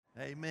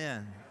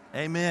Amen.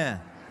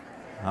 Amen.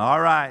 All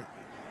right.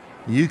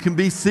 You can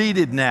be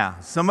seated now.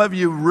 Some of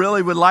you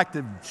really would like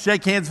to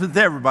shake hands with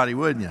everybody,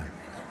 wouldn't you?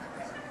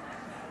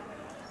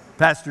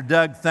 Pastor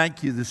Doug,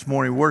 thank you this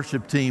morning,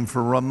 worship team,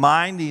 for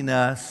reminding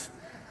us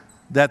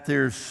that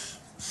there's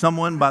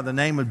someone by the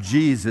name of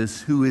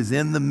Jesus who is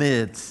in the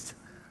midst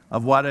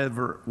of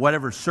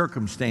whatever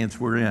circumstance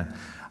we're in.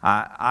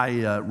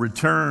 I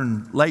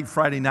returned late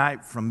Friday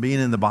night from being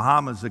in the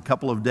Bahamas a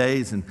couple of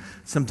days, and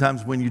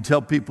sometimes when you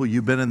tell people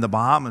you've been in the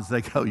Bahamas, they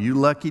go, "You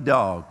lucky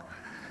dog."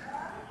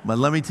 But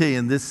let me tell you,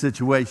 in this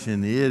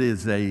situation, it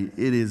is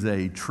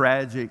a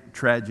tragic,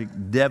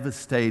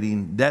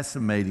 devastating,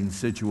 decimating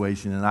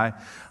situation. And I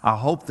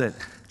hope that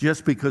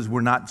just because we're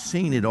not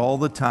seeing it all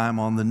the time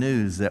on the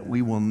news, that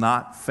we will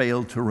not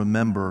fail to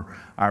remember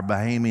our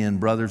Bahamian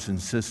brothers and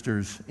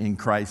sisters in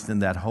Christ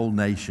and that whole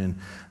nation.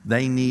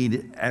 They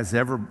need, as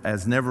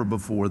never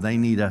before, they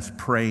need us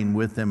praying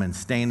with them and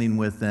standing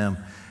with them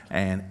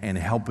and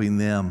helping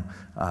them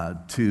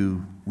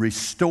to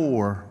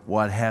restore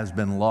what has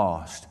been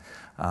lost.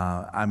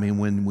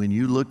 When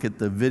you look at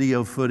the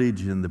video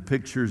footage and the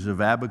pictures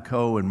of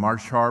Abaco and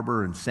Marsh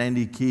Harbor and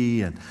Sandy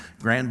Key and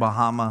Grand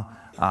Bahama,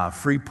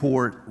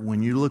 Freeport,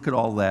 when you look at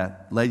all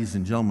that, ladies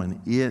and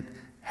gentlemen, it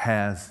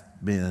has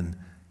been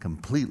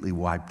completely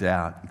wiped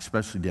out,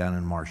 especially down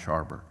in Marsh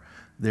Harbor.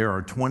 There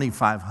are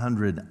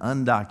 2,500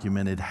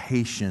 undocumented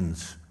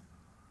Haitians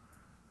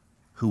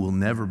who will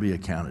never be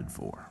accounted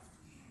for.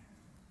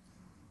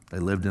 They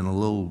lived in a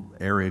little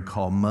area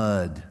called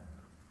Mud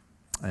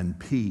and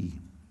P.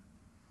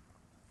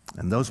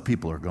 And those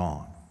people are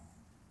gone.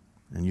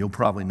 And you'll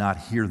probably not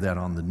hear that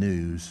on the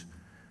news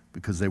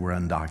because they were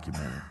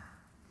undocumented.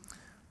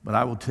 But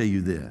I will tell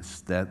you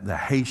this, that the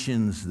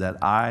Haitians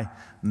that I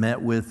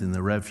met with in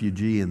the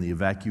refugee and the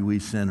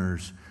evacuee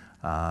centers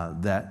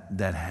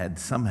that had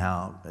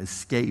somehow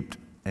escaped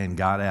and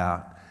got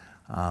out,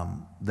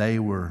 they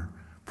were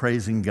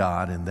praising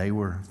God and they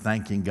were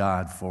thanking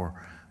God for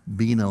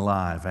being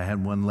alive. I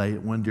had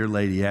one dear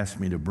lady ask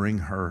me to bring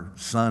her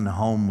son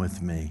home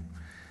with me,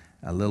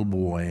 a little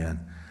boy, and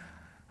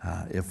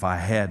if I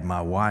had,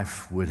 my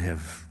wife would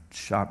have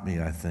shot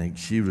me, I think.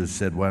 She would have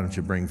said, "Why don't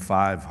you bring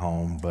 5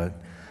 home?"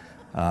 But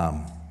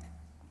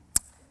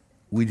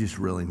we just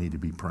really need to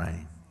be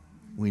praying.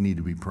 We need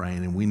to be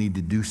praying, and we need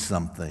to do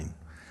something.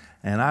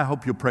 And I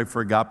hope you'll pray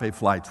for Agape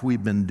Flights.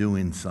 We've been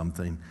doing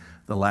something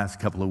the last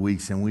couple of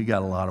weeks, and we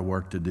got a lot of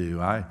work to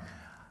do.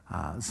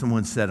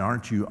 Someone said,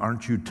 aren't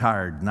you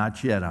tired?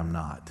 Not yet, I'm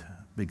not,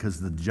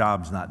 because the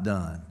job's not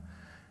done.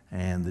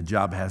 And the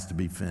job has to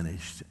be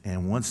finished.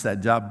 And once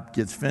that job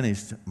gets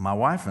finished, my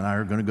wife and I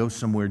are going to go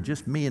somewhere,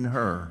 just me and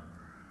her,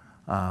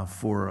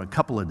 for a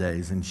couple of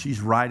days. And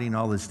she's writing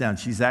all this down.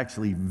 She's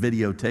actually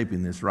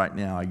videotaping this right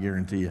now, I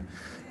guarantee you,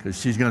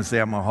 because she's going to say,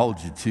 "I'm going to hold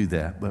you to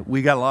that." But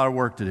we got a lot of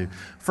work to do.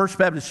 First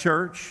Baptist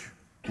Church,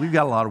 we've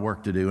got a lot of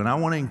work to do. And I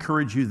want to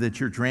encourage you that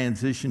your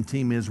transition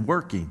team is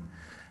working.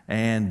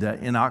 And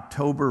in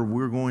October,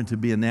 we're going to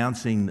be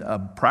announcing,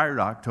 prior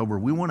to October,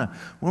 we want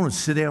to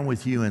sit down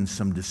with you in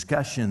some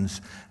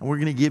discussions, and we're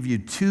going to give you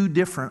 2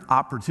 different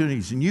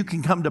opportunities. And you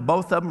can come to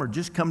both of them or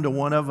just come to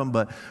one of them,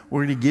 but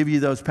we're going to give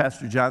you those.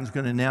 Pastor John's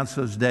going to announce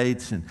those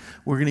dates, and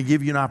we're going to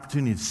give you an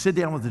opportunity to sit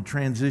down with the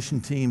transition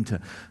team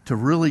to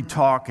really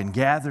talk and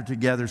gather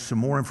together some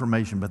more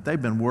information. But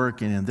they've been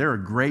working, and they're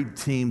a great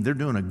team. They're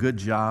doing a good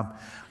job.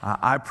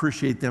 I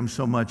appreciate them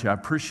so much. I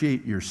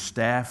appreciate your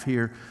staff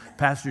here.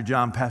 Pastor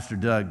John, Pastor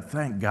Doug,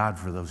 thank God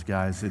for those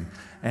guys.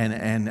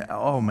 And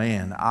oh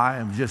man, I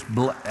am just,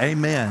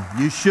 amen.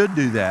 You should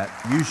do that.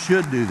 You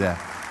should do that.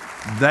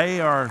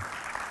 They are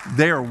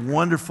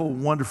wonderful,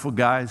 wonderful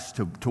guys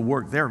to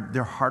work.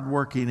 They're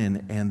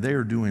hardworking and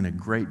they're doing a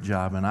great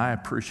job. And I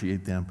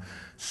appreciate them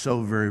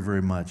so very,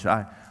 very much.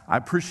 I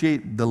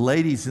appreciate the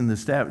ladies in the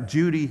staff.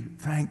 Judy,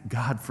 thank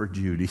God for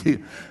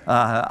Judy.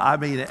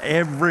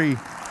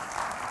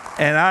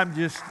 And I'm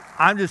just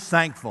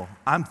thankful.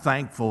 I'm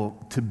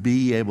thankful to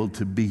be able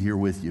to be here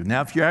with you.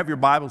 Now, if you have your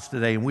Bibles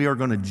today, and we are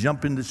going to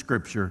jump into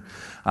Scripture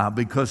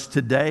because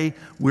today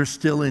we're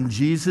still in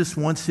Jesus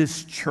Wants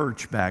His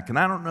Church Back. And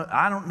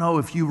I don't know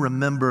if you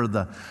remember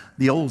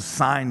the old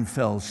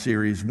Seinfeld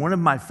series. One of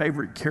my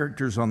favorite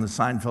characters on the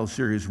Seinfeld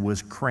series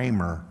was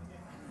Kramer.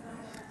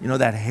 You know,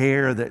 that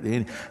hair,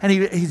 and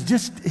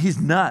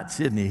he's nuts,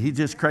 isn't he? He's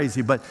just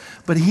crazy. But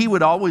he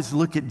would always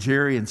look at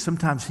Jerry, and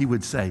sometimes he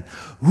would say,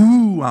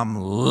 "Ooh, I'm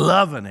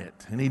loving it."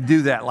 And he'd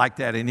do that like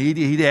that, and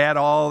he'd add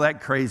all that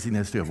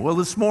craziness to it. Well,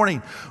 this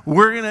morning,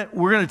 we're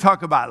gonna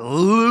talk about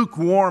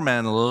lukewarm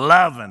and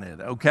loving it,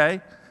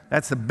 okay?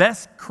 That's the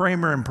best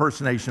Kramer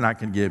impersonation I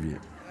can give you.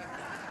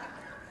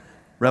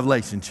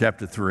 Revelation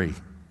chapter 3.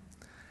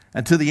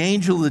 "And to the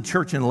angel of the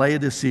church in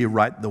Laodicea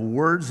write the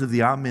words of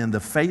the Amen, the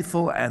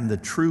faithful and the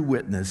true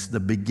witness, the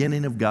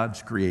beginning of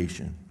God's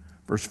creation."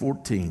 Verse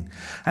 14.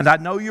 "And I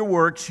know your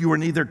works, you are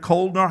neither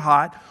cold nor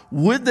hot.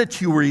 Would that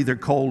you were either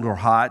cold or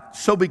hot.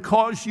 So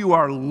because you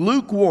are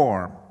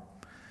lukewarm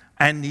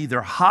and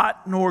neither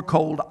hot nor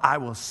cold, I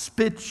will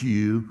spit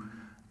you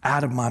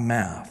out of my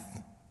mouth."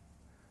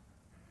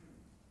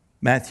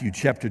 Matthew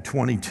chapter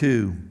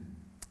 22,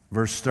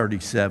 verse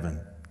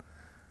 37.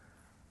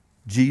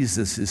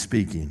 Jesus is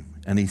speaking,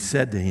 and he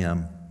said to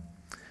him,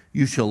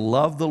 "You shall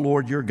love the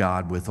Lord your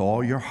God with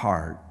all your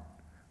heart,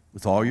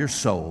 with all your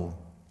soul,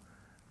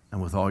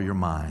 and with all your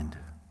mind."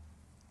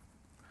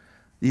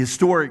 The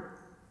historic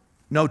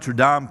Notre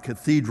Dame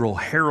Cathedral,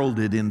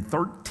 heralded in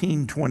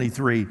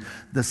 1323,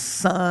 the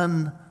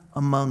sun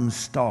among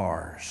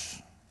stars,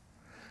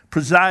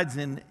 presides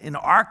in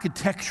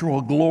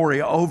architectural glory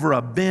over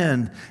a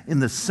bend in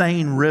the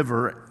Seine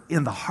River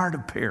in the heart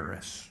of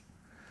Paris.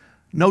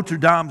 Notre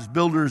Dame's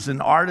builders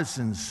and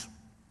artisans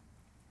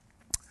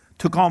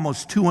took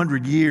almost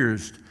 200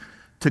 years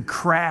to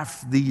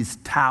craft these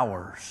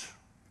towers.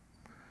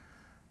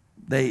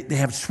 They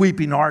have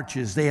sweeping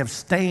arches, they have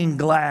stained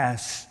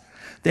glass,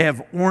 they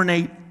have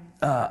ornate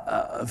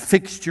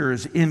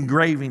fixtures,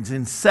 engravings.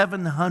 In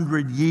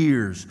 700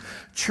 years,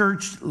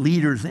 church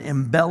leaders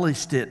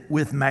embellished it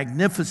with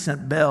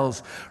magnificent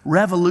bells.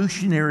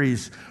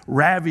 Revolutionaries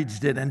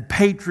ravaged it, and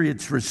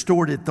patriots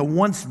restored it. The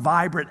once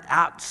vibrant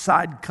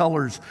outside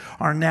colors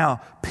are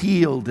now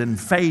peeled and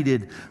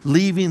faded,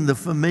 leaving the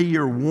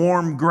familiar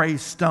warm gray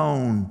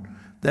stone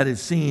that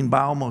is seen by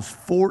almost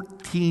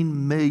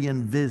 14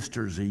 million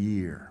visitors a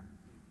year.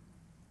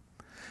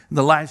 In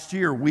the last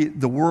year,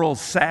 the world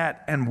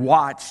sat and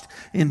watched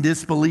in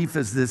disbelief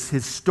as this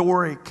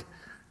historic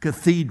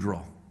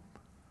cathedral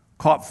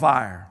caught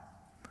fire,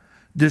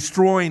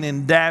 destroying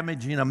and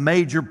damaging a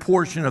major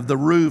portion of the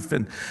roof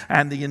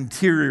and the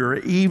interior.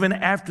 Even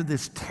after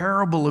this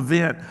terrible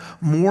event,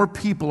 more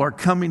people are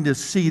coming to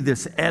see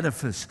this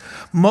edifice.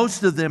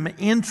 Most of them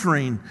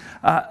entering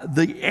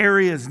the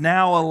areas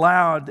now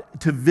allowed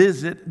to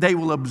visit. They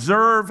will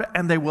observe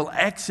and they will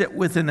exit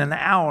within an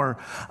hour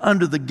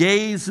under the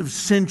gaze of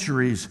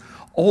centuries.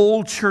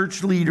 Old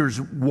church leaders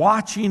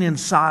watching in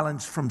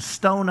silence from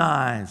stone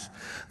eyes.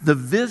 The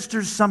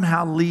visitors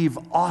somehow leave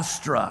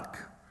awestruck,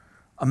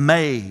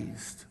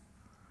 amazed,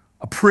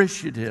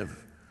 appreciative,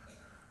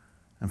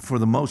 and for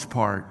the most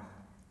part,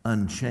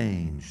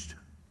 unchanged.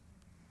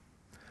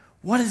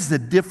 What is the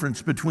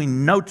difference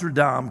between Notre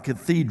Dame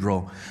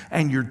Cathedral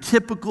and your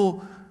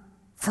typical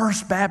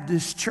First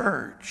Baptist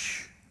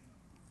church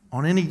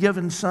on any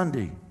given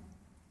Sunday?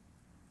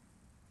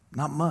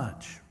 Not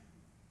much.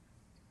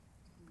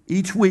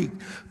 Each week,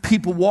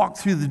 people walk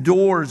through the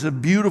doors of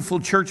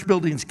beautiful church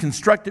buildings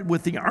constructed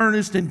with the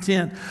earnest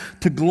intent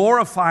to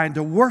glorify and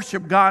to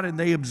worship God, and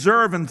they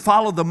observe and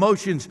follow the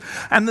motions,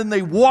 and then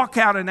they walk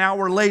out an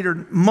hour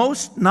later,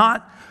 most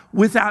not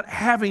without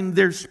having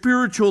their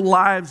spiritual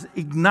lives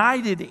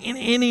ignited in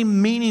any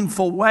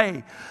meaningful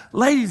way.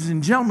 Ladies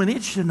and gentlemen,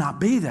 it should not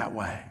be that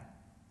way.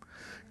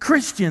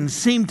 Christians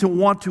seem to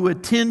want to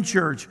attend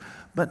church,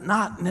 but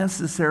not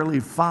necessarily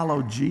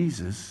follow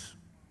Jesus.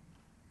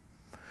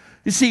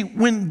 You see,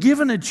 when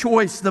given a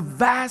choice, the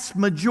vast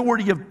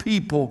majority of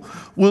people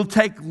will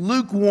take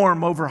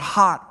lukewarm over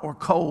hot or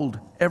cold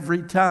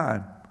every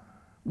time.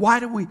 Why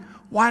do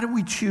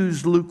we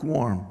choose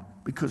lukewarm?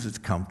 Because it's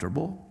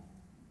comfortable.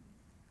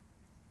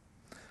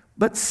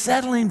 But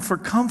settling for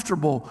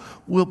comfortable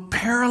will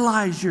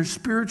paralyze your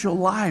spiritual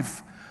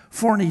life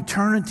for an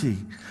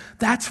eternity.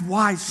 That's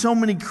why so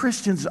many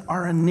Christians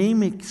are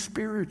anemic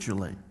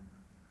spiritually.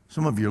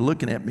 Some of you are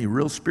looking at me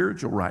real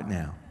spiritual right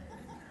now.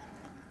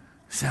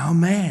 Say, "Oh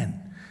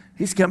man,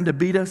 he's come to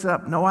beat us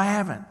up." No, I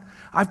haven't.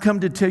 I've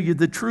come to tell you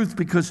the truth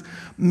because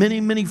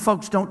many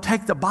folks don't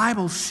take the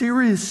Bible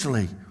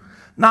seriously.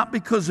 Not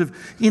because of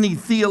any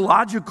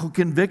theological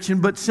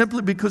conviction, but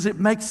simply because it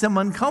makes them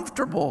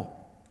uncomfortable.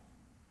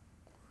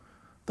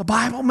 The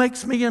Bible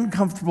makes me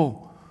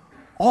uncomfortable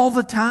all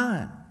the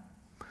time.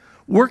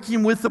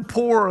 Working with the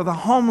poor or the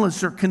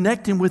homeless or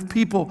connecting with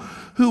people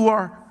who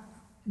are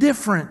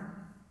different.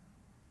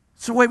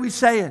 It's the way we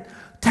say it.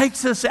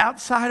 Takes us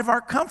outside of our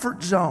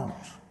comfort zones.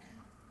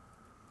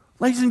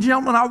 Ladies and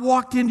gentlemen, I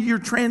walked into your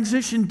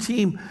transition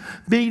team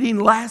meeting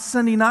last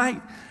Sunday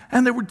night,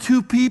 and there were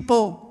two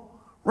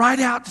people right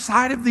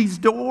outside of these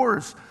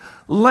doors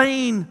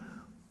laying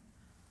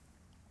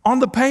on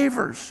the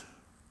pavers.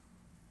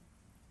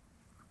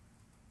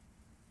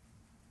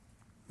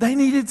 They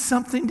needed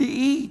something to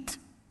eat.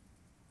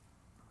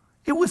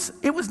 It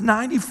was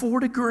 94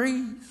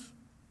 degrees.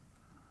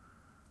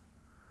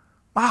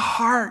 My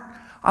heart,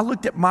 I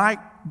looked at Mike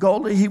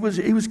Goldie, he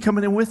was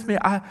coming in with me.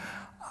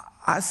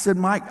 I said,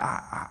 "Mike,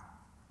 I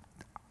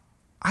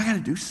got to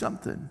do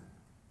something.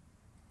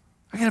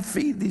 I got to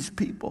feed these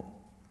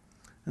people."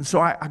 And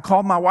so I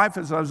called my wife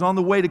as I was on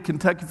the way to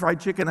Kentucky Fried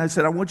Chicken. I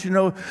said, "I want you to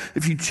know,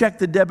 if you check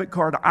the debit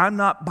card, I'm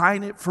not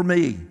buying it for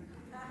me."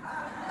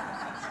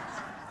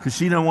 Because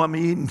she don't want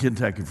me eating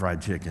Kentucky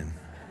Fried Chicken.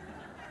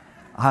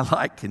 I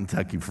like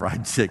Kentucky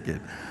Fried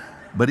Chicken,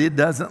 but it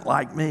doesn't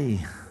like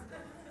me.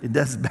 It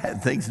does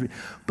bad things to me.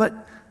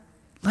 But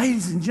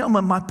ladies and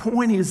gentlemen, my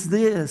point is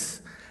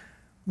this.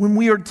 when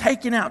we are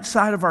taken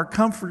outside of our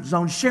comfort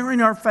zone,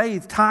 sharing our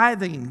faith,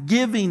 tithing,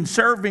 giving,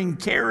 serving,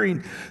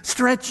 caring,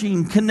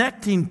 stretching,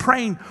 connecting,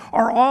 praying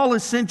are all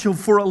essential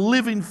for a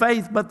living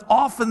faith, but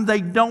often they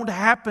don't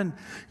happen,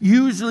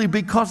 usually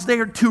because they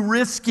are too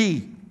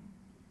risky.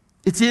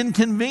 It's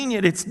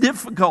inconvenient. It's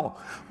difficult.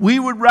 We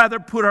would rather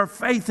put our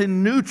faith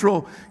in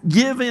neutral,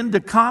 give in to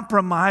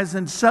compromise,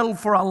 and settle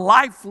for a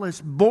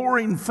lifeless,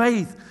 boring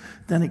faith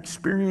than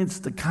experience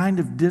the kind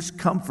of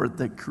discomfort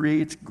that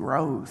creates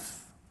growth.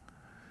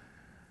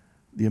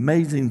 The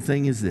amazing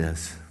thing is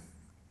this: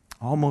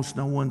 almost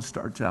no one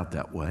starts out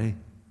that way.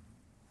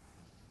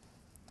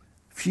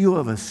 Few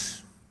of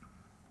us,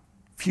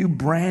 few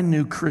brand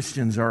new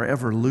Christians are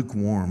ever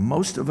lukewarm.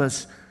 Most of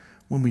us,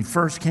 when we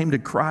first came to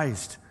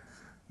Christ,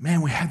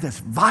 man, we had this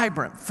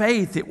vibrant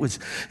faith. It was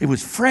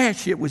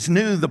fresh. It was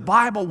new. The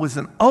Bible was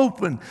an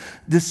open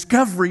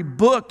discovery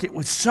book. It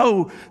was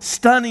so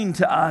stunning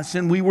to us,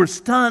 and we were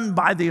stunned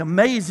by the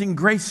amazing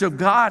grace of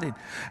God,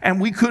 and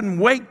we couldn't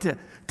wait to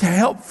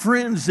help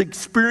friends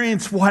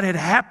experience what had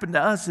happened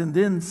to us, and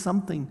then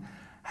something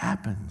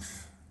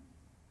happens.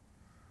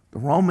 The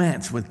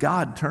romance with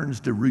God turns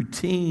to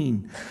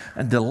routine,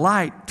 and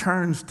delight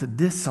turns to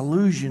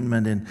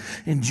disillusionment, and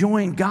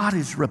enjoying God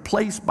is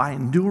replaced by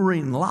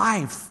enduring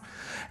life.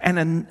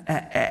 And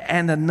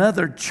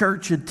another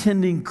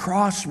church-attending,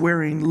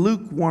 cross-wearing,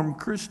 lukewarm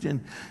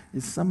Christian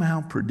is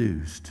somehow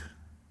produced.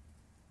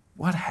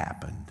 What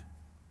happened?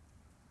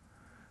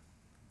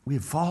 We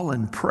have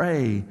fallen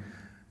prey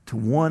to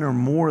one or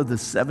more of the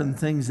 7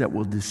 things that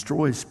will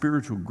destroy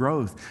spiritual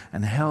growth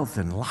and health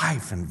and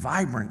life and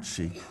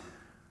vibrancy.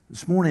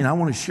 This morning, I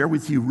want to share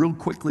with you real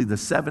quickly the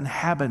 7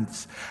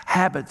 habits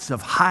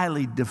of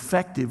highly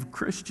defective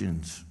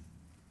Christians.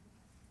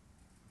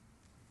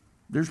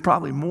 There's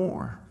probably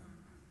more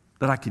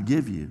that I could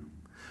give you.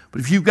 But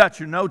if you've got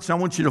your notes, I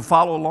want you to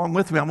follow along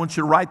with me. I want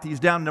you to write these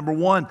down. Number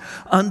 1,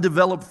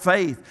 undeveloped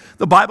faith.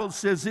 The Bible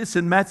says this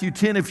in Matthew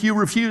 10, if you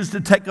refuse to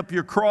take up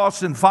your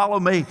cross and follow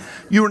me,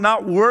 you are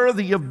not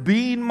worthy of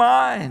being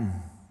mine.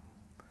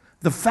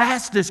 The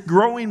fastest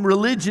growing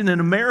religion in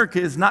America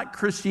is not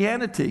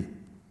Christianity.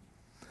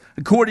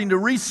 According to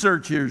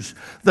researchers,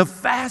 the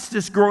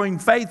fastest growing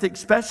faith,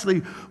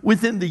 especially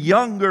within the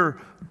younger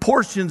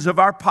portions of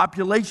our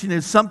population,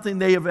 is something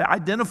they have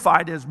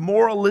identified as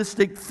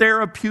moralistic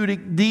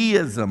therapeutic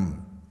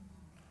deism.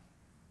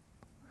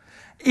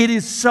 It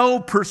is so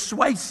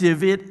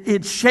persuasive,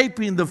 it's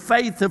shaping the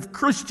faith of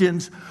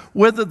Christians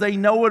whether they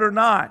know it or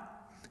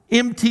not.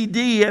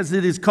 MTD, as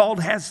it is called,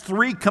 has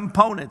 3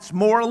 components.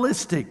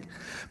 Moralistic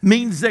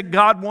means that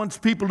God wants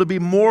people to be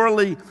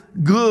morally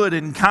good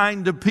and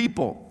kind to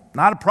people.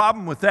 Not a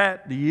problem with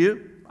that, do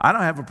you? I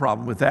don't have a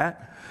problem with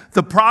that.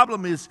 The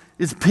problem is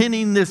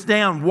pinning this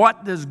down.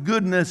 What does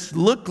goodness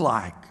look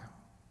like?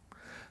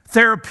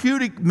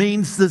 Therapeutic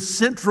means the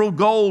central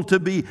goal to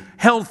be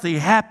healthy,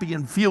 happy,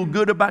 and feel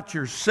good about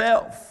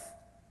yourself.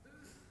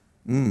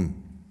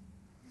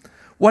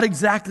 What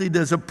exactly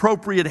does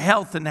appropriate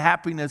health and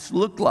happiness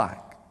look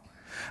like?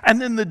 And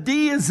then the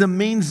deism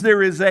means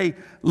there is a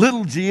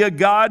little g, a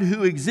God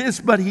who exists,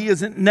 but he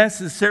isn't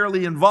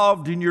necessarily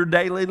involved in your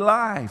daily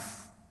life.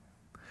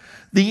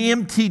 The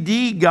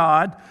MTD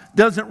God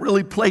doesn't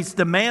really place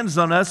demands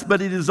on us,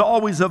 but it is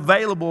always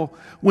available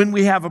when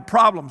we have a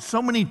problem.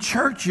 So many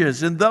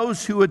churches and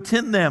those who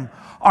attend them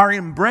are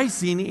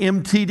embracing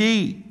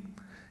MTD.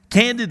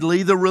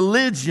 Candidly,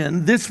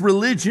 this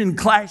religion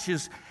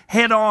clashes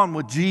head on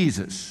with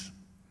Jesus,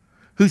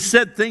 who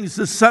said things,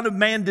 the Son of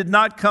Man did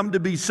not come to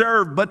be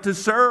served, but to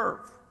serve,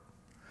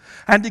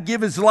 and to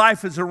give his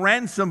life as a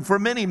ransom for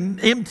many.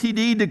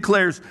 MTD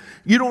declares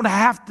you don't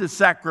have to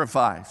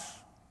sacrifice.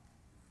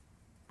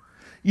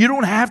 You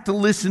don't have to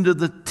listen to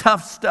the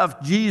tough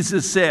stuff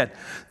Jesus said.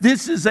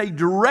 This is a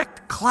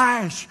direct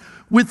clash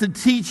with the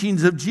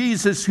teachings of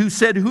Jesus, who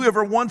said,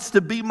 whoever wants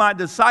to be my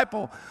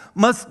disciple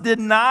must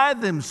deny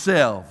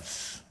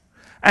themselves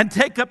and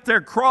take up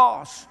their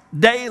cross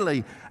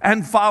daily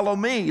and follow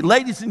me.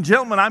 Ladies and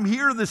gentlemen, I'm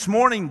here this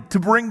morning to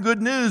bring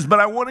good news, but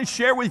I want to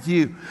share with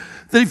you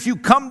that if you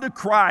come to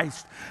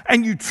Christ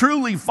and you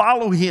truly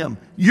follow him,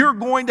 you're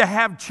going to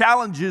have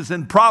challenges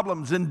and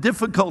problems and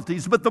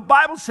difficulties. But the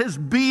Bible says,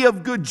 be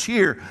of good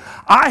cheer.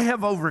 I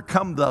have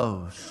overcome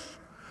those.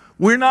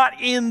 We're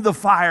not in the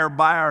fire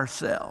by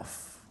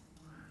ourselves.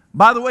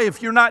 By the way,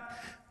 if you're not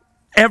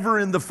ever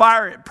in the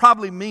fire, it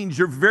probably means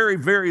you're very,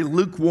 very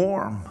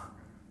lukewarm.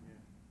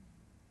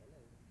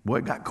 Boy,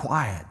 it got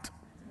quiet.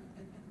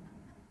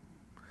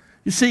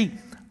 You see,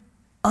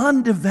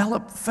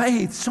 undeveloped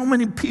faith. So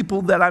many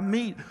people that I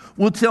meet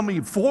will tell me,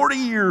 40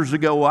 years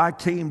ago I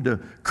came to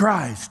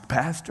Christ,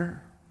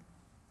 Pastor.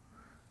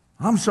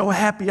 I'm so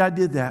happy I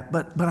did that,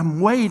 but I'm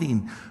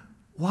waiting.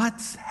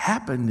 What's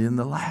happened in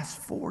the last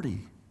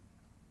 40?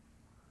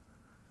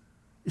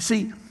 You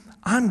see,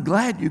 I'm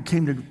glad you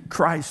came to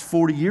Christ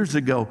 40 years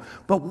ago,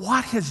 but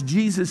what has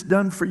Jesus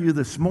done for you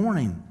this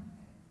morning?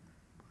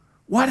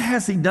 What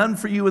has he done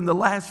for you in the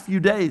last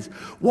few days?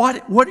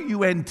 What are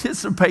you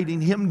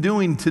anticipating him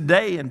doing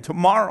today and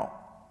tomorrow?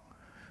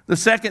 The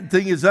second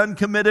thing is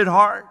uncommitted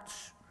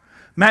hearts.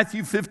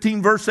 Matthew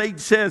 15 verse 8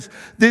 says,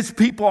 "This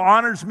people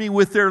honors me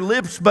with their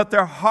lips, but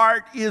their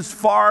heart is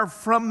far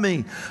from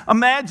me."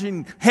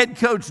 Imagine head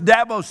coach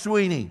Dabo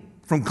Swinney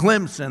from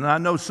Clemson. I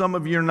know some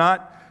of you are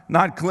not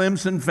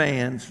Clemson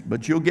fans,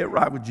 but you'll get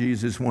right with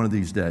Jesus one of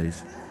these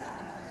days.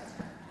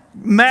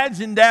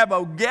 Imagine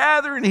Dabo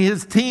gathering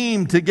his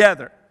team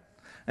together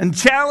and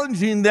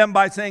challenging them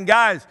by saying,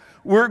 "Guys,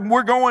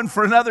 we're going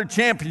for another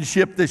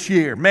championship this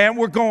year. Man,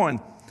 we're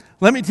going.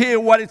 Let me tell you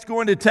what it's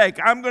going to take.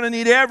 I'm going to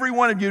need every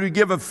one of you to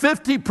give a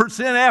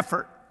 50%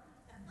 effort."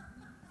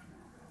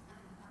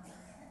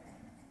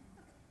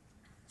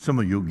 Some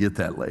of you will get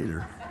that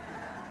later.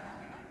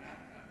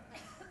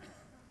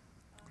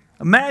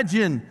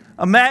 Imagine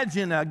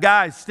a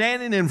guy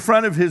standing in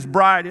front of his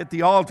bride at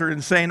the altar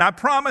and saying, "I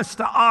promise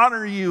to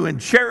honor you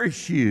and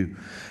cherish you.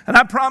 And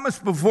I promise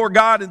before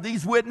God and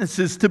these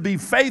witnesses to be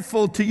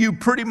faithful to you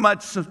pretty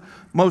much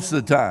most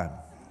of the time."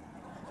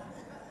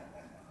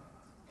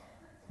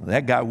 Well,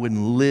 that guy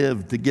wouldn't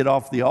live to get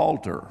off the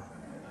altar.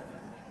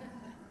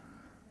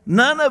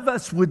 None of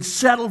us would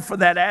settle for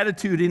that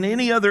attitude in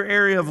any other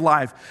area of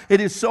life.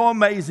 It is so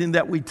amazing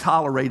that we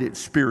tolerate it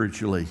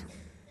spiritually.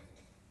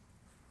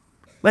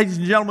 Ladies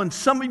and gentlemen,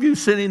 some of you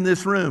sitting in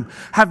this room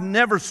have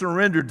never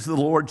surrendered to the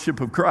Lordship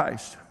of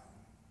Christ.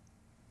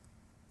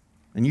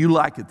 And you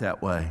like it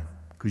that way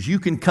because you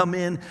can come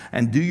in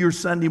and do your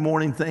Sunday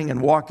morning thing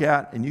and walk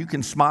out, and you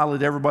can smile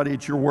at everybody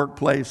at your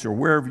workplace or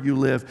wherever you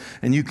live,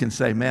 and you can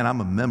say, "Man,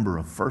 I'm a member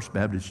of First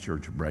Baptist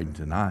Church of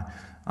Bradenton.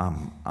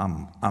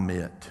 I'm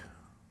it."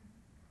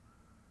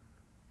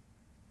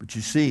 But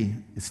you see,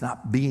 it's not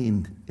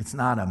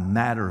a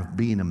matter of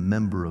being a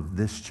member of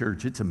this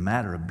church. It's a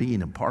matter of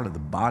being a part of the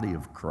body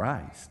of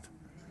Christ.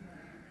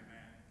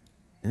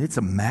 And it's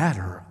a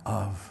matter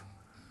of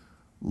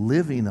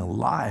living a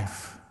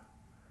life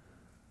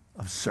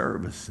of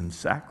service and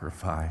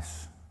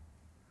sacrifice.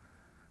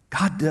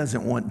 God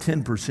doesn't want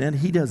 10%.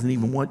 He doesn't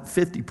even want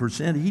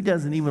 50%. He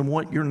doesn't even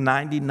want your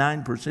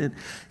 99%.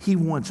 He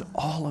wants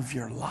all of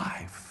your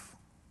life.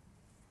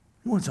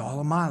 He wants all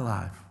of my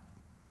life.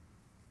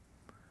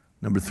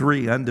 Number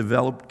 3,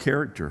 undeveloped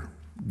character.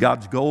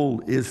 God's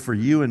goal is for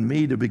you and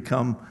me to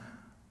become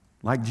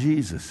like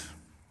Jesus.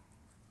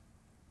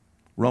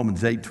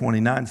 Romans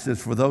 8:29 says,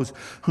 "For those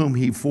whom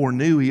he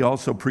foreknew, he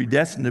also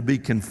predestined to be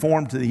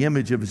conformed to the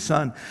image of his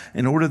Son,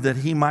 in order that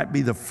he might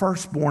be the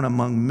firstborn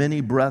among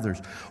many brothers."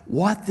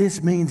 What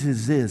this means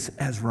is this: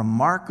 as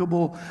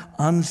remarkable,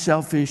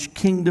 unselfish,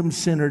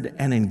 kingdom-centered,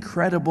 and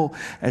incredible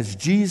as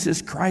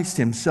Jesus Christ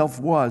himself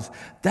was,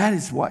 that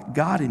is what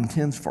God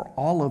intends for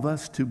all of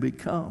us to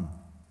become.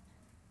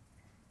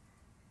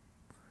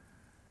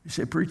 You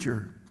say,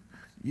 "Preacher,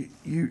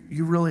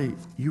 You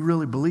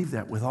really believe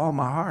that?" With all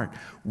my heart.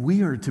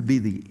 We are to be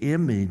the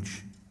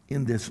image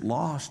in this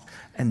lost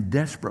and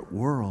desperate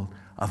world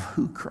of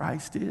who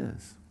Christ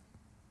is.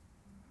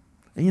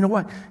 And you know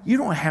what? You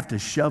don't have to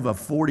shove a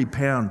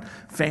 40-pound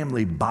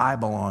family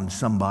Bible on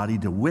somebody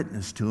to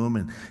witness to them,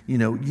 and you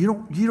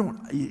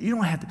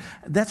don't have to.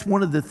 That's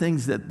one of the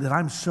things that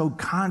I'm so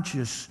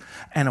conscious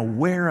and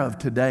aware of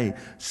today.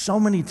 So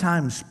many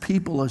times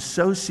people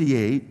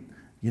associate,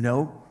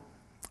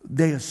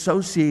 they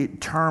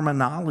associate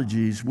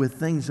terminologies with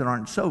things that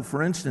aren't so.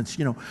 For instance,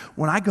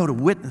 when I go to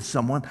witness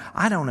someone,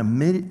 I don't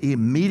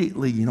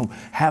immediately,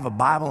 have a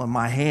Bible in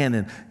my hand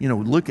and,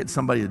 look at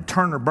somebody,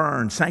 turn or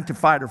burn,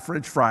 sanctified or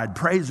French fried,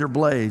 praise or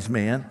blaze,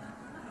 man.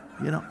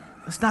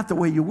 That's not the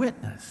way you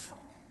witness.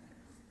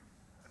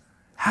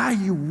 How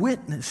you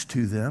witness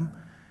to them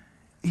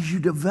is you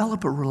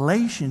develop a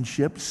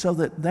relationship so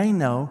that they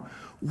know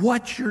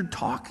what you're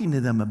talking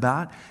to them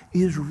about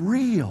is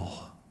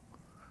real.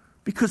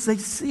 Because they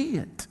see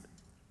it.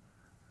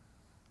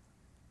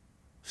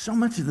 So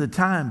much of the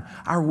time,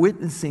 our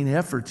witnessing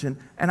efforts, and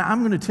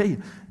I'm going to tell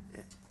you,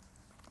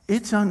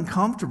 it's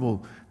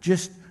uncomfortable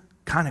just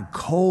kind of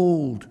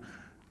cold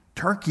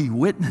turkey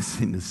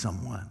witnessing to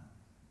someone.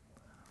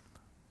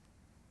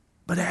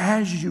 But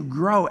as you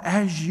grow,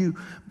 as you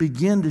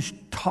begin to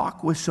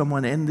talk with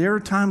someone, and there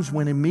are times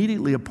when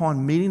immediately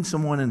upon meeting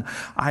someone and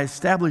I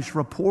establish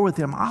rapport with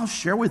them, I'll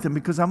share with them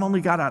because I've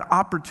only got an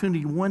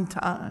opportunity one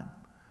time.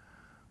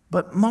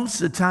 But most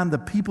of the time, the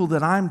people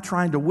that I'm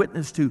trying to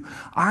witness to,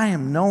 I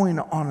am knowing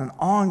on an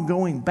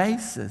ongoing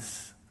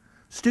basis.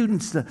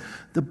 Students,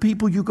 the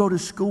people you go to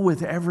school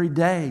with every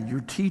day, your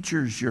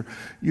teachers, your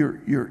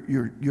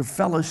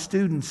fellow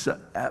students,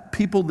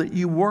 people that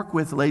you work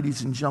with,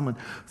 ladies and gentlemen,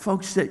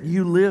 folks that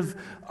you live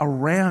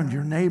around,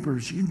 your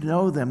neighbors, you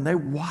know them, they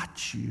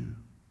watch you.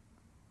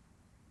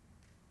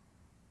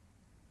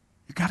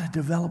 You got to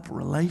develop a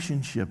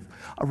relationship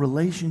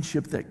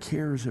that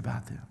cares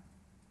about them.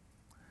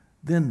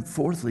 Then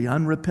fourthly,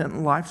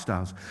 unrepentant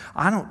lifestyles.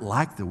 I don't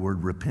like the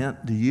word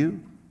repent, do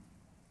you?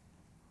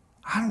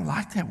 I don't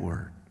like that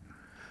word.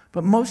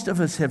 But most of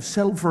us have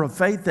settled for a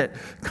faith that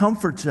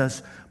comforts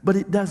us, but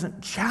it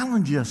doesn't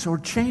challenge us or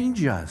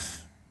change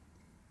us.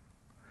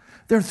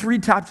 There are three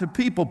types of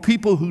people: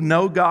 people who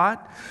know God,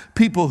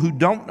 people who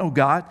don't know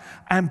God,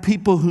 and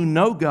people who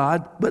know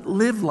God but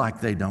live like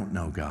they don't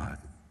know God.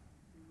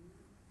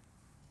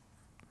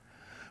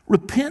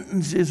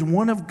 Repentance is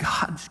one of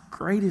God's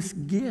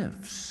greatest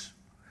gifts.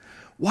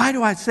 Why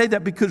do I say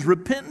that? Because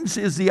repentance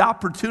is the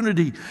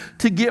opportunity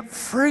to get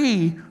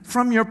free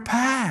from your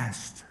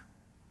past.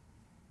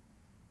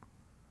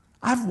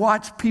 I've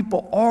watched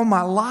people all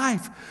my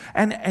life,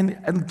 and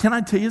can I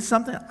tell you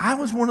something? I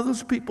was one of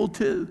those people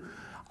too.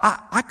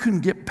 I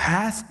couldn't get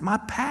past my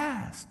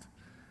past. I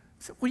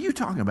said, what are you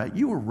talking about?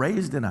 You were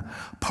raised in a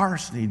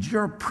parsonage.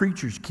 You're a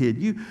preacher's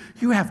kid.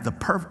 You have the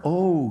perfect,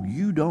 oh,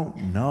 you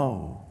don't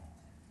know.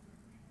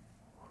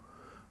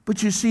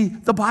 But you see,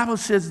 the Bible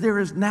says there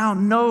is now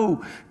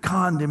no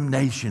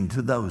condemnation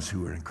to those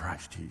who are in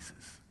Christ Jesus.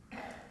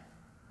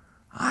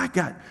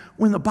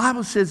 When the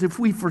Bible says if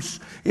we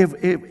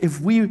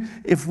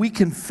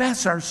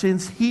confess our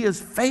sins, He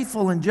is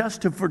faithful and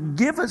just to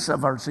forgive us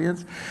of our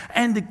sins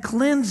and to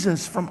cleanse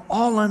us from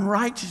all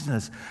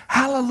unrighteousness.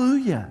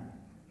 Hallelujah.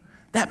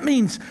 That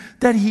means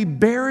that He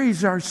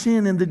buries our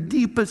sin in the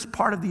deepest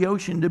part of the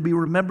ocean to be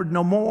remembered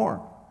no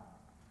more.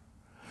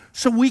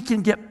 So we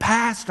can get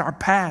past our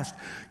past.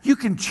 You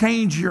can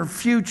change your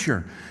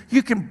future.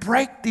 You can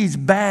break these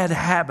bad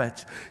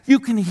habits.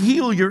 You can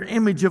heal your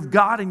image of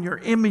God and your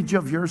image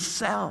of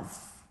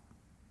yourself.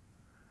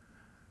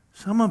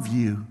 Some of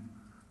you,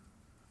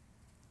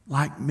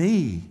 like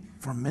me,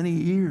 for many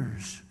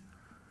years,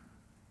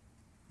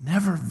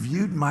 never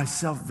viewed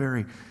myself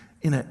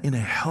in a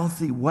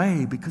healthy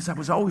way because I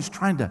was always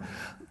trying to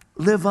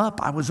live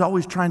up. I was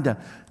always trying to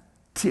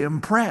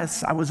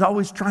impress. I was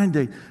always trying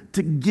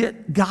to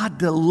get God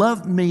to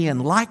love me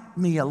and like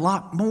me a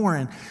lot more.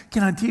 And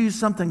can I tell you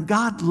something?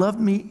 God loved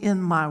me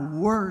in my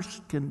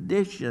worst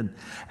condition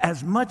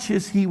as much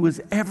as He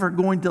was ever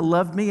going to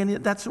love me.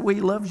 And that's the way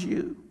He loves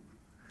you.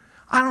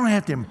 I don't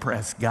have to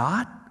impress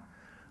God.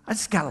 I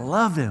just got to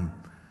love Him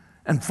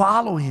and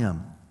follow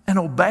Him and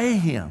obey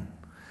Him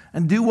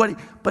and do what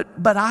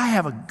but I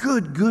have a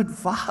good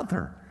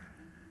Father.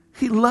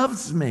 He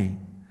loves me.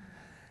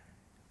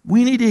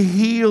 We need to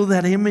heal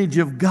that image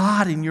of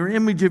God and your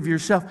image of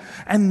yourself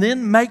and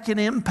then make an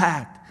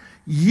impact.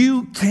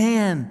 You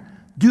can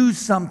do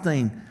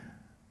something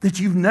that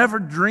you've never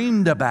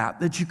dreamed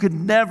about, that you could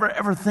never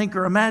ever think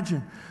or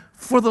imagine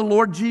for the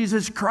Lord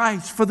Jesus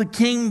Christ, for the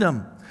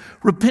kingdom.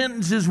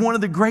 Repentance is one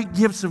of the great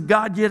gifts of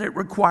God, yet it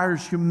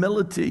requires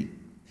humility.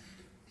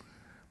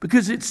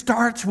 Because it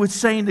starts with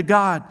saying to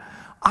God,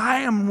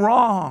 I am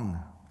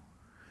wrong.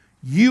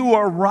 You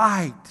are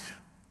right.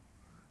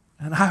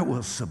 And I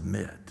will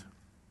submit.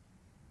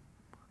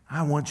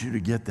 I want you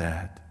to get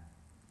that.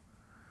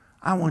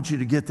 I want you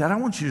to get that. I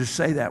want you to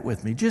say that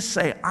with me. Just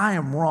say, I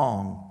am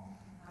wrong.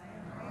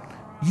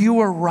 You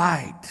are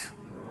right.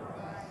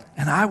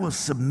 And I will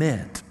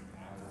submit.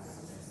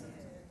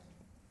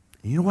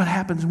 You know what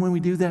happens when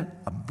we do that?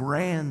 A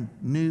brand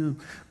new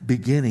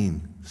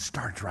beginning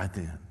starts right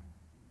then.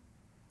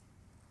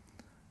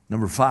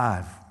 Number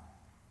 5.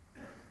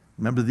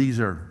 Remember, these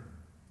are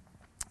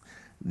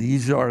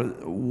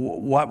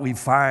what we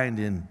find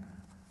in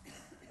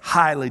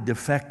highly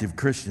defective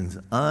Christians: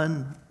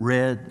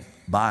 unread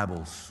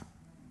Bibles.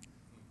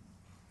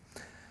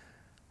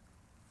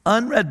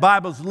 Unread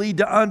Bibles lead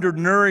to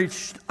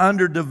undernourished,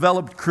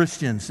 underdeveloped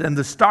Christians, and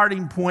the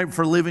starting point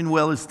for living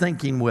well is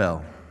thinking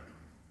well.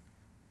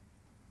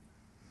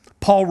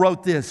 Paul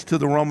wrote this to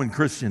the Roman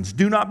Christians: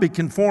 do not be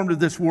conformed to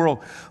this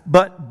world,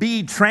 but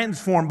be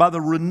transformed by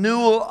the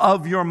renewal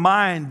of your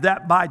mind,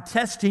 that by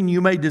testing you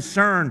may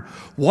discern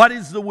what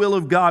is the will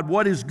of God,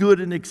 what is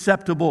good and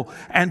acceptable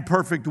and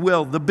perfect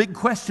will. The big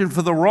question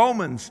for the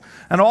Romans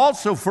and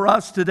also for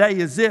us today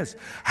is this: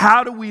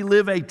 how do we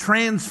live a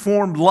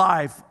transformed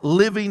life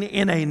living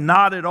in a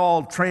not at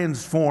all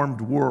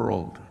transformed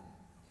world?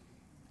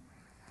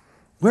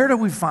 Where do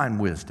we find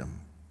wisdom?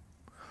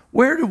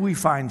 Where do we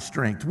find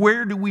strength?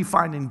 Where do we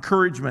find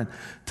encouragement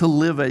to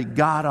live a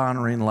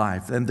God-honoring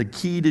life? And the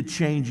key to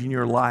changing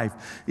your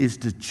life is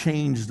to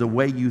change the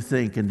way you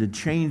think. And to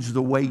change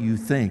the way you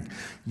think,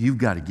 you've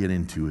got to get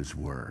into His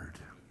Word.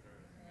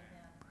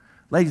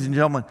 Ladies and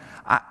gentlemen,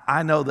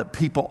 I know that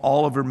people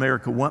all over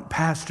America want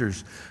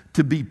pastors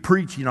to be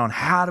preaching on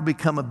how to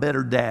become a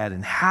better dad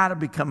and how to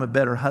become a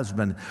better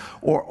husband.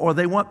 Or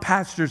they want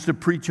pastors to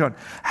preach on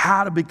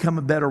how to become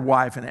a better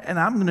wife. And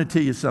I'm going to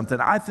tell you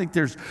something. I think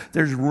there's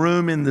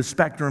room in the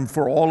spectrum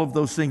for all of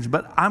those things.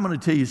 But I'm going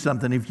to tell you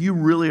something. If you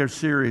really are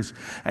serious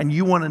and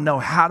you want to know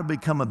how to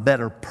become a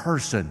better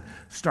person,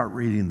 start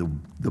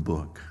reading the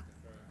book.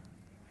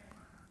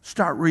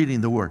 Start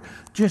reading the Word.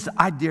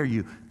 I dare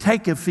you,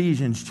 take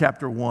Ephesians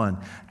chapter 1,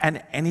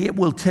 and it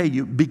will tell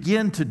you,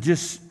 begin to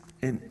just,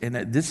 and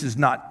this is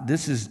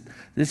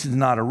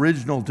not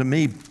original to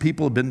me.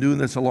 People have been doing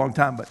this a long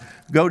time, but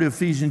go to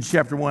Ephesians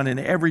chapter 1, and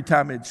every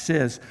time it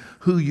says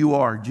who you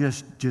are,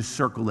 just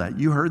circle that.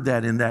 You heard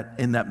that in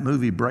that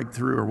movie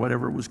Breakthrough, or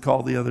whatever it was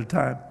called the other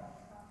time.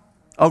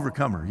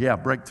 Overcomer, yeah,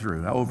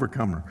 Breakthrough,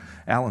 Overcomer.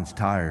 Alan's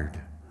tired.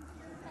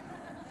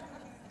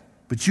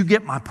 But you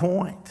get my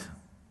point.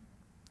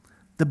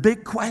 The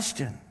big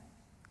question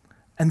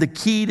and the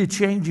key to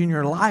changing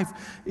your life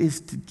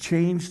is to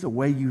change the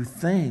way you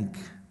think.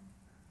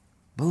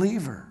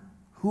 Believer,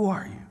 who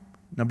are you?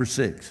 Number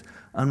 6,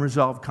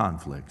 unresolved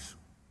conflicts.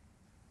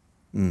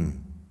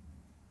 When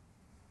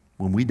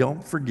we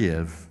don't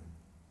forgive,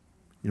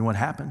 you know what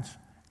happens?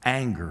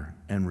 Anger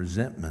and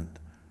resentment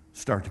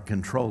start to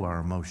control our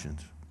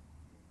emotions.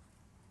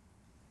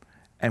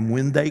 And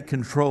when they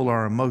control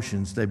our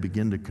emotions, they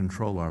begin to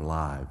control our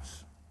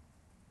lives.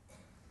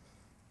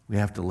 We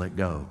have to let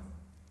go.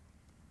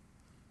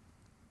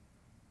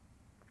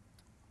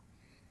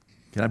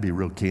 Can I be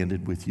real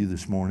candid with you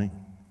this morning?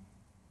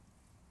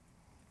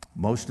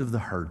 Most of the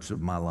hurts of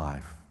my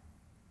life,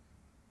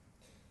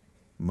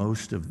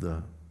 most of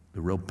the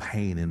real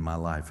pain in my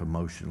life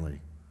emotionally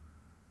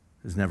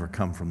has never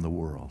come from the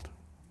world.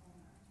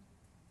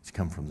 It's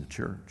come from the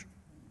church.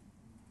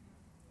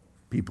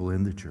 People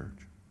in the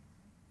church.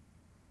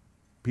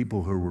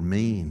 People who were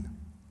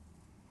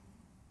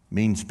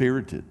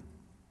mean-spirited,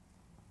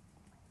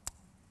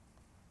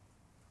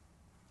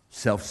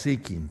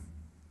 self-seeking,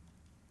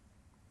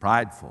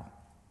 prideful.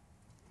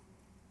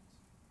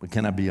 But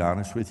can I be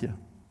honest with you?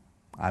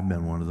 I've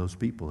been one of those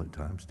people at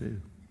times too.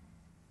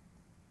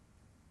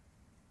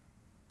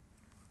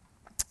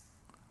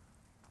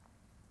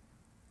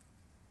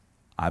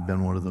 I've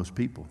been one of those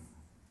people.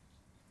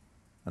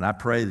 And I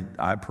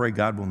pray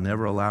God will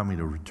never allow me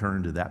to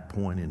return to that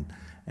point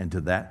and to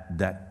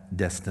that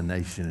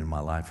destination in my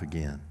life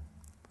again.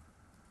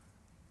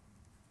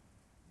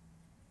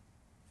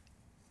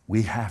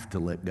 We have to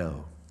let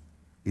go.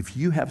 If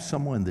you have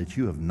someone that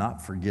you have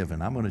not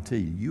forgiven, I'm going to tell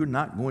you, you're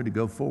not going to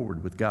go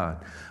forward with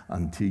God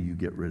until you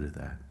get rid of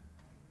that.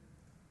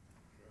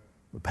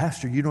 But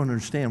Pastor, you don't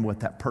understand what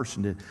that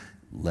person did.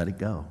 Let it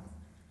go.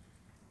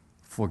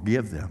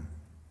 Forgive them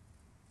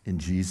in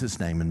Jesus'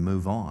 name and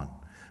move on.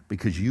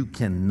 Because you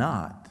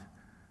cannot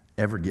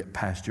ever get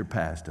past your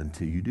past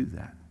until you do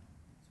that.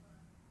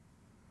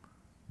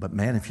 But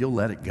man, if you'll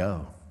let it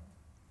go,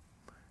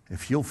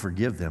 if you'll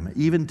forgive them,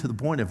 even to the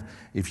point of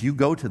if you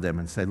go to them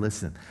and say,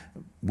 listen,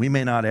 we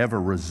may not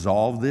ever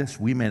resolve this,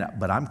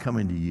 but I'm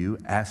coming to you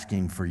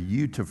asking for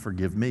you to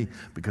forgive me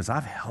because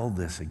I've held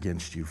this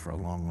against you for a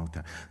long, long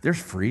time. There's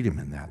freedom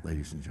in that,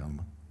 ladies and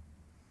gentlemen.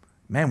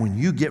 Man, when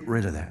you get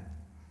rid of that,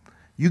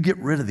 you get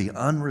rid of the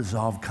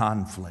unresolved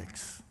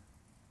conflicts.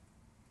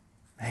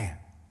 Man,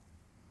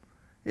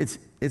 it's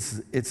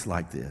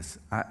like this.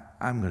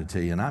 I'm going to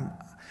tell you, and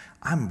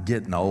I'm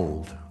getting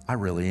old. I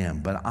really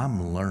am, but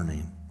I'm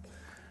learning.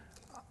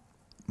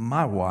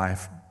 My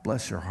wife,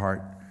 bless her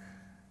heart,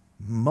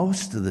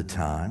 most of the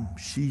time,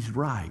 she's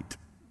right.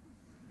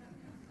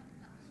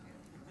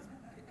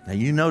 Now,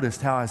 you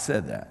noticed how I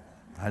said that.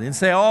 I didn't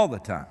say all the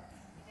time.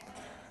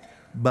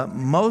 But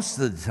most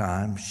of the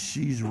time,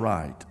 she's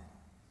right.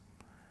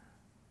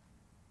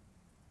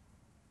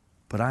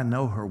 But I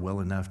know her well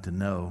enough to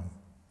know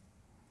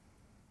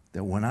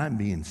that when I'm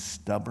being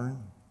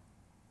stubborn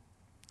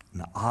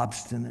and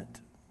obstinate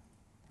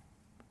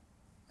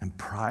and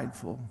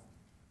prideful,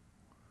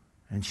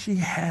 and she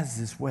has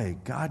this way,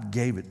 God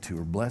gave it to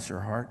her, bless her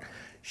heart.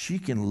 She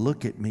can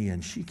look at me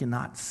and she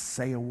cannot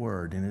say a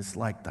word. And it's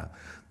like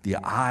the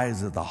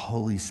eyes of the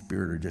Holy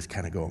Spirit are just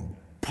kind of going,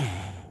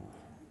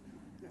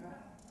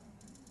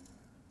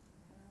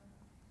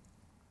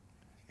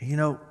 you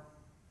know,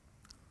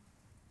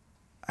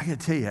 I got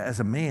to tell you, as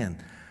a man,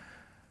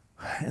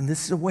 and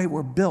this is the way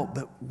we're built,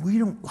 but we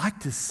don't like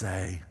to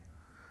say,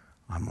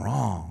 I'm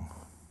wrong.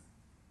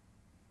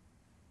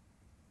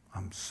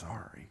 I'm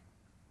sorry.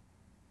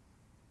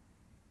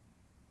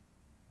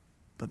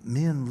 But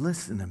men,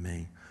 listen to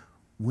me.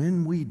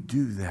 When we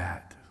do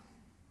that,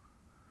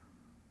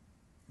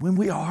 when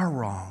we are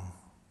wrong,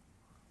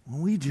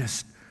 when we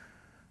just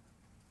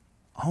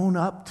own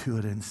up to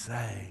it and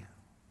say,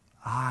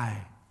 I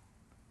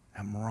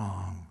am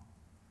wrong,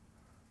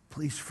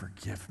 please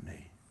forgive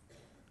me.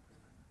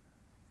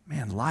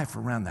 Man, life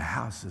around the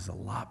house is a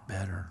lot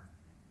better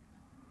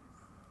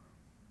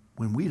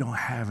when we don't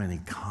have any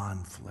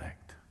conflict.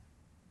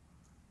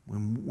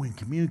 When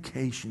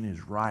communication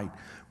is right,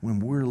 when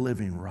we're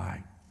living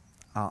right.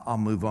 I'll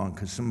move on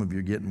because some of you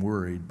are getting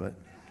worried, but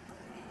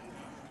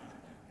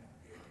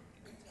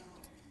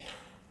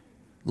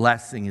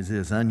last thing is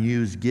this,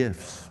 unused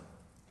gifts.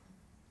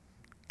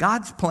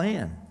 God's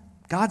plan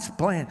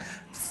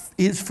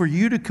is for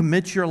you to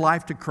commit your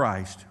life to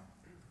Christ.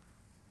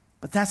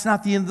 But that's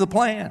not the end of the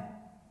plan.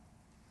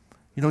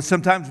 You know,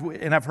 sometimes,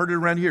 and I've heard it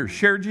around here,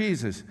 share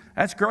Jesus.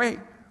 That's great.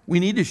 We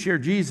need to share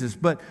Jesus,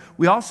 but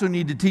we also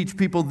need to teach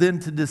people then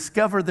to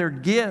discover their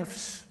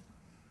gifts.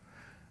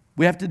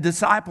 We have to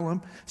disciple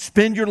them.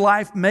 Spend your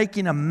life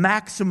making a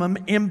maximum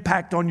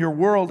impact on your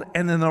world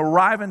and then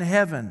arrive in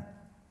heaven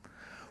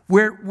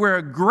where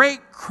a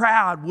great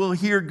crowd will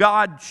hear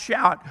God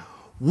shout,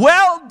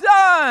 "Well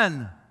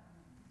done!"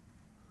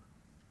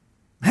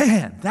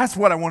 Man, that's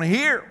what I want to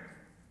hear.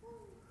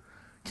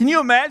 Can you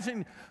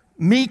imagine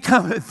me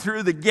coming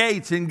through the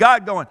gates and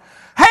God going,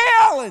 "Hey,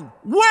 Alan,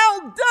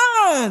 well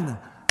done.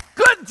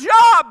 Good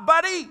job,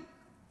 buddy."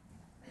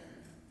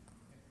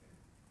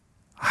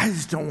 I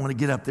just don't want to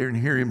get up there and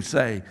hear him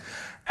say,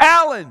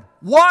 Alan,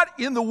 what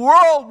in the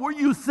world were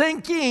you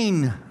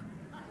thinking?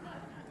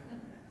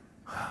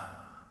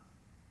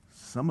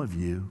 Some of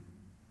you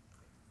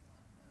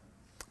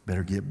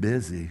better get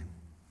busy.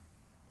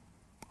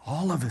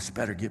 All of us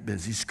better get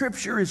busy.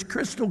 Scripture is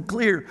crystal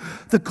clear.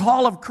 The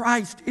call of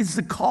Christ is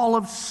the call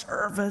of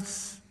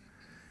service.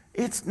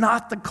 It's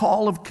not the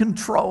call of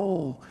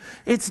control.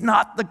 It's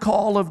not the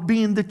call of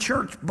being the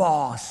church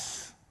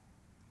boss.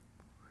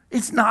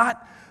 It's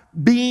not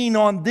being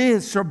on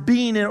this or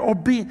being.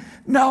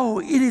 No,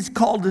 it is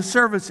called to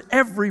service.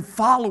 Every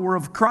follower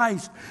of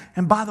Christ.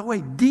 And by the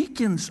way,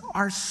 deacons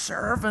are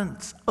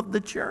servants of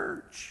the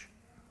church.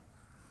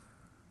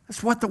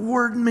 That's what the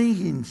word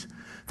means.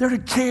 They're to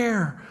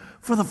care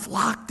for the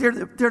flock. They're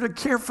to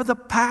care for the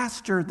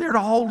pastor. They're to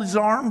hold his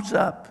arms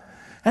up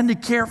and to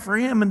care for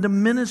him and to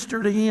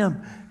minister to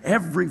him.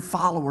 Every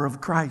follower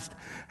of Christ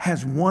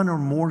has one or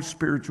more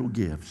spiritual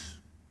gifts.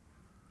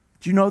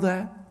 Do you know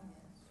that?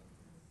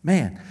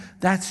 Man,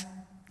 that's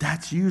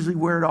usually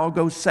where it all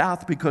goes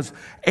south, because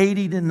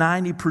 80 to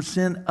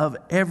 90% of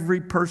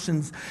every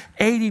person's,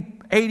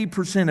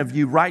 80% of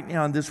you right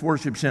now in this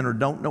worship center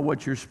don't know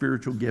what your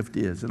spiritual gift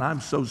is. And I'm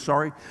so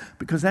sorry,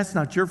 because that's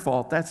not your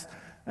fault. That's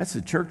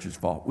the church's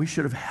fault. We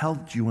should have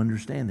helped you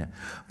understand that.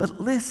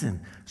 But listen,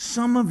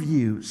 some of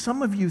you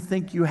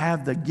think you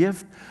have the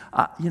gift.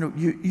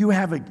 You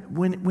have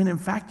when in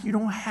fact you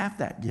don't have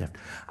that gift.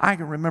 I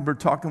can remember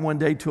talking one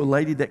day to a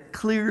lady that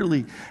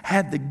clearly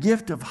had the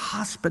gift of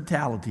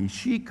hospitality.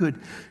 She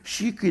could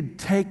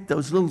take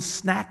those little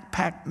snack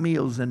pack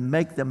meals and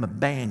make them a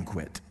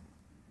banquet.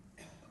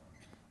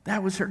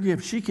 That was her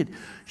gift. She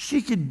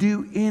could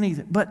do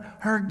anything, but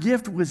her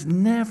gift was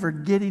never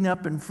getting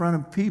up in front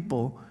of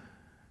people,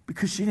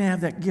 because she didn't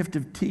have that gift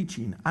of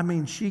teaching. I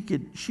mean, she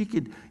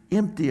could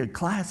empty a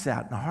class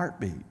out in a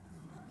heartbeat.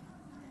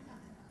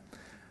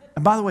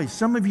 And by the way,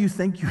 some of you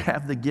think you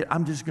have the gift.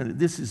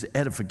 This is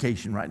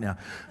edification right now.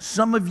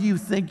 Some of you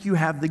think you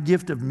have the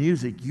gift of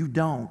music. You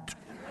don't.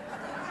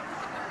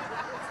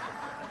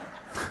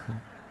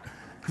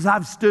 Because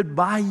I've stood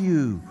by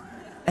you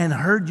and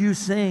heard you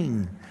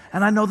sing.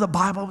 And I know the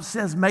Bible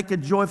says make a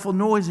joyful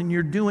noise, and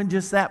you're doing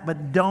just that,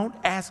 but don't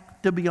ask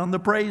to be on the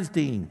praise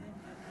team.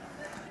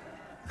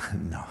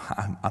 No,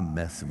 I'm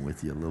messing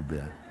with you a little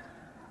bit.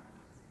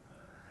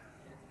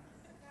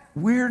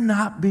 We're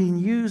not being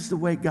used the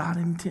way God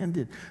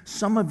intended.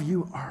 Some of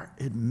you are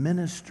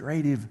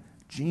administrative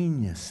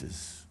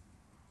geniuses,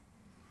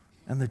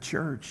 and the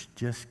church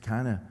just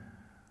kind of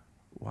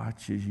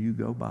watches you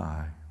go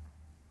by.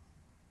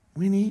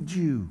 We need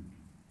you.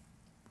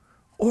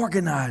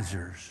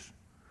 Organizers.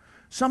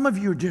 Some of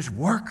you are just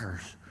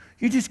workers.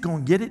 You're just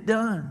going to get it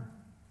done.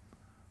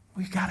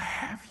 We got to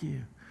have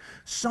you.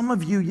 Some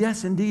of you,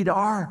 yes, indeed,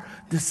 are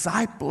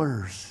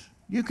disciplers.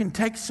 You can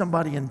take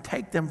somebody and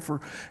take them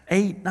for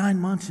 8-9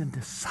 months and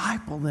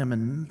disciple them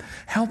and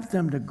help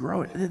them to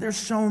grow. There's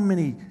so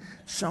many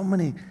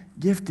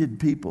gifted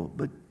people,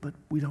 but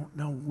we don't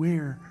know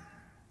where,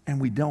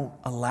 and we don't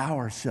allow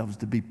ourselves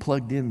to be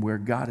plugged in where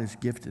God has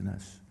gifted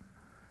us.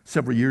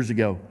 Several years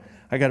ago,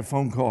 I got a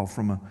phone call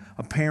from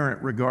a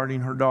parent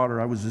regarding her daughter.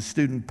 I was a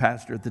student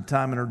pastor at the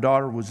time, and her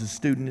daughter was a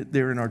student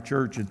there in our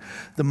church. And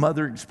the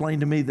mother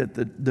explained to me that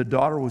the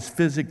daughter was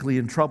physically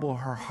in trouble.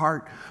 Her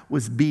heart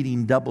was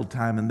beating double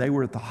time, and they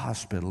were at the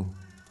hospital.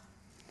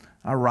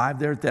 I arrived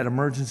there at that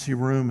emergency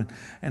room,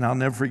 and I'll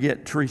never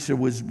forget, Teresa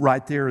was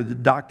right there. The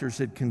doctors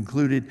had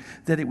concluded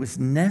that it was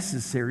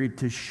necessary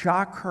to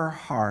shock her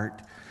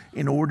heart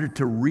in order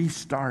to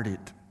restart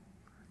it.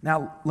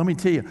 Now, let me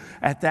tell you,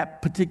 at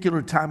that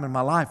particular time in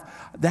my life,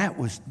 that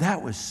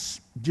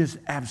was just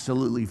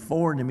absolutely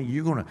foreign to me.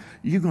 You're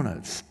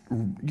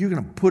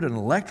gonna put an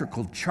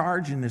electrical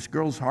charge in this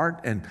girl's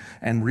heart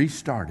and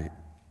restart it.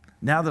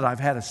 Now that I've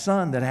had a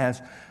son that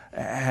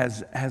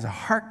has a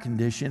heart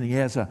condition, he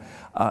has a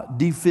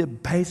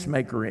defib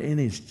pacemaker in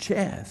his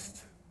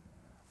chest.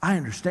 I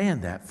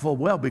understand that full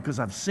well, because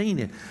I've seen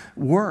it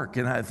work,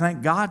 and I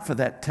thank God for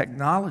that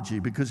technology,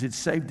 because it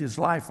saved his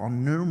life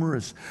on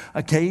numerous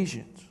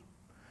occasions.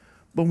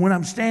 But when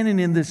I'm standing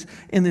in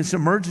this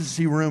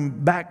emergency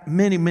room back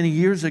many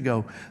years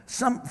ago,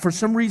 for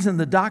some reason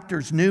the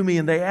doctors knew me,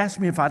 and they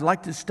asked me if I'd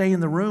like to stay in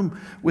the room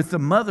with the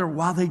mother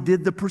while they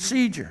did the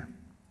procedure.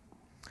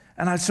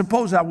 And I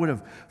suppose I would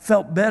have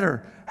felt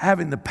better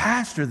having the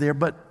pastor there,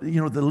 but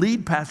the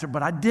lead pastor,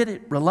 but I did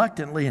it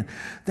reluctantly. And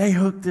they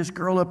hooked this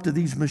girl up to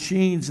these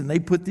machines, and they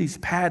put these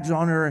pads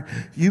on her.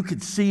 You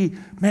could see,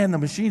 man, the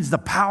machines, the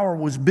power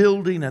was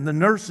building, and the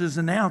nurses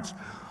announced,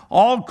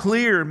 all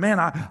clear. Man,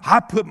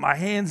 I put my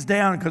hands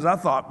down, because I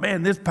thought,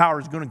 man, this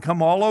power is going to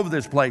come all over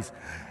this place.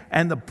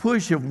 And the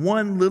push of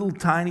one little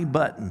tiny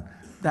button,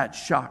 that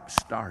shock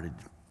started.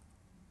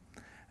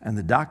 And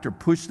the doctor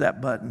pushed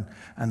that button,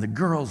 and the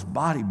girl's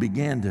body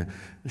began to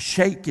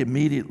shake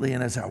immediately.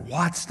 And as I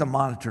watched the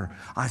monitor,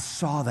 I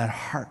saw that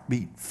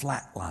heartbeat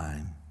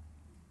flatline.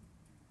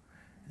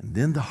 And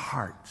then the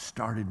heart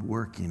started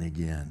working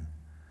again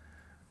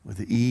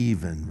with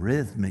even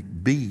rhythmic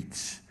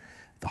beats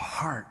The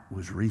heart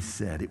was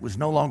reset. It was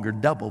no longer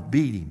double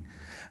beating.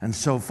 And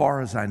so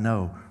far as I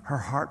know, her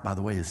heart, by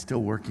the way, is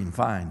still working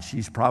fine.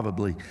 She's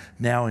probably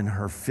now in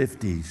her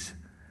 50s.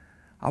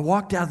 I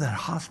walked out of that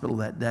hospital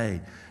that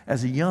day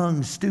as a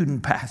young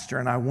student pastor,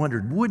 and I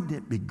wondered, wouldn't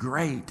it be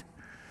great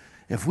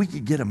if we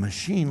could get a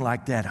machine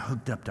like that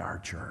hooked up to our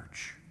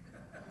church?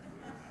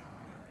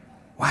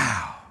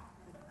 Wow.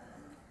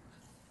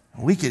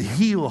 We could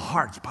heal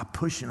hearts by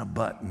pushing a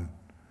button.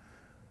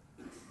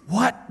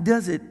 What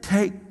does it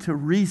take to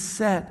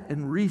reset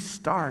and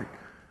restart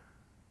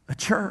a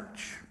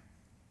church?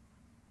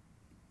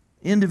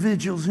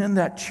 Individuals in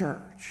that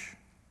church.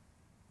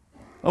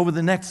 Over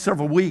the next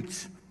several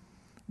weeks,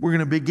 we're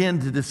going to begin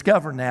to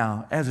discover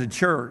now as a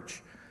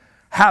church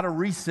how to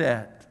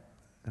reset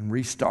and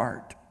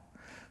restart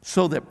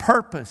so that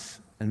purpose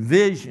and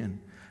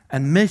vision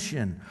and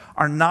mission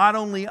are not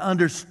only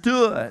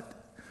understood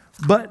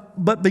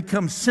but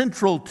become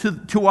central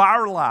to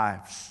our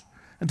lives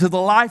and to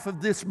the life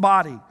of this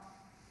body.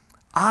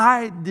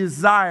 I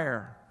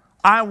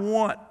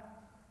want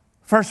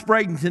First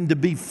Bradenton to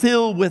be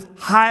filled with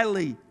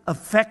highly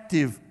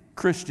effective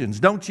Christians,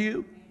 don't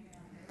you?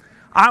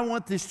 I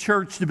want this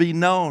church to be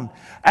known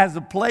as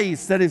a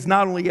place that is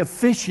not only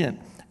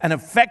efficient and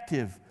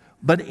effective,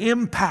 but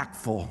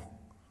impactful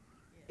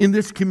in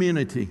this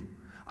community.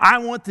 I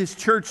want this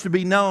church to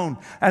be known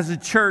as a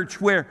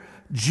church where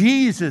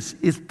Jesus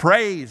is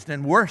praised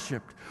and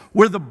worshiped,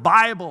 where the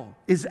Bible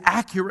is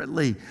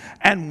accurately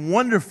and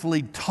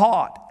wonderfully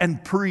taught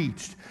and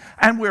preached,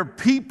 and where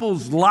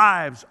people's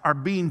lives are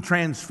being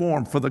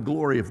transformed for the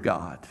glory of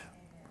God.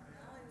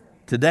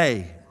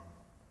 Today,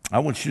 I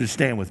want you to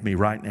stand with me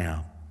right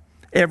now.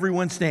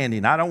 Everyone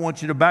standing. I don't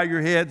want you to bow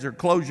your heads or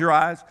close your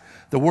eyes.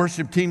 The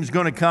worship team's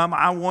going to come.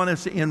 I want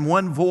us in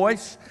one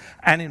voice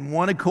and in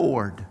one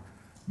accord.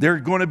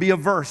 There's going to be a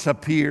verse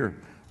up here.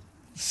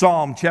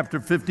 Psalm chapter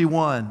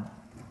 51.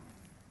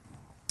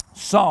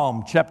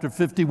 Psalm chapter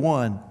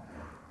 51,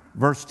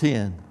 verse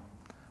 10.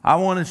 I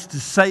want us to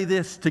say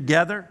this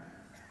together.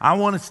 I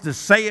want us to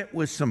say it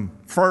with some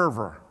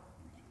fervor.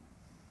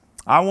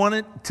 I want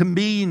it to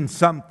mean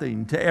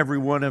something to every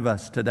one of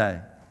us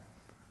today.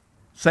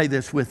 Say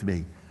this with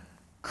me.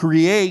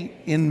 Create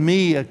in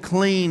me a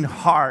clean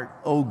heart,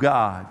 O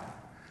God,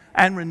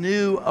 and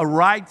renew a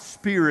right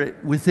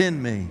spirit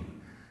within me.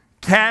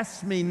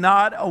 Cast me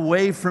not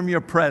away from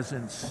your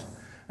presence,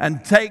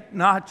 and take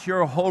not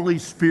your Holy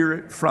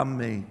Spirit from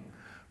me.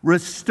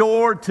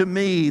 Restore to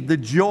me the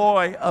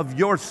joy of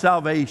your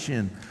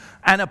salvation,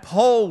 and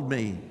uphold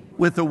me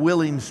with a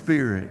willing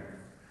spirit.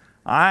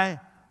 I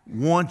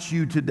want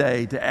you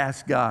today to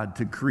ask God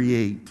to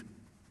create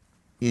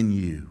in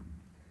you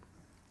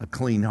a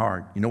clean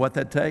heart. You know what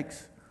that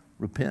takes?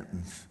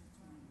 Repentance.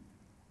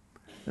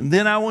 And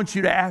then I want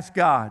you to ask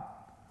God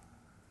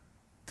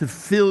to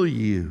fill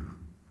you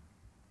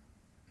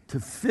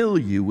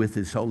with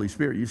His Holy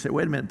Spirit. You say,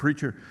 wait a minute,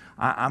 preacher,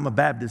 I'm a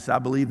Baptist. I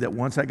believe that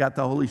once I got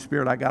the Holy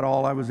Spirit, I got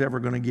all I was ever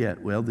going to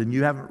get. Well, then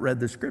you haven't read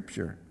the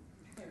Scripture.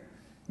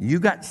 You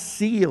got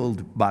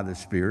sealed by the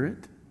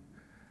Spirit,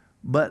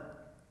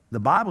 but the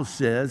Bible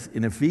says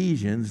in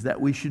Ephesians that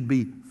we should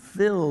be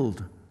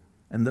filled.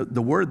 And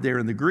the word there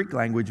in the Greek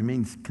language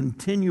means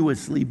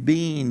continuously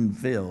being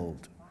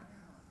filled.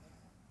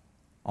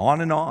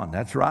 On and on,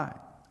 that's right.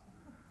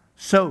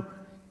 So,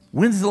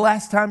 when's the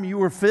last time you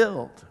were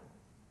filled?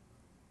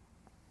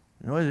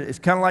 You know, it's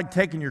kind of like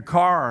taking your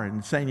car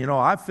and saying,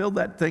 I filled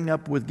that thing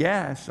up with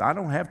gas. I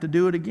don't have to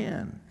do it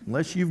again.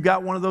 Unless you've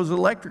got one of those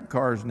electric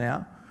cars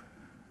now,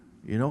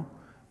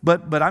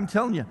 But I'm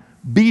telling you,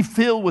 be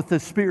filled with the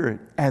Spirit.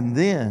 And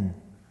then,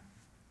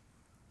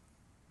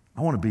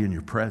 I want to be in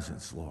your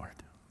presence, Lord.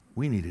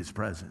 We need His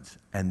presence.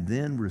 And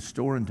then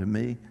restore unto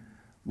me,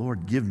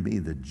 Lord, give me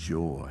the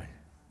joy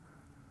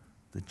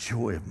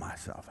of my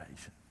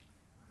salvation.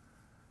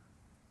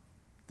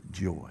 The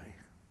joy.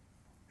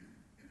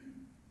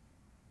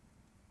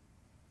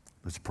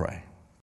 Let's pray.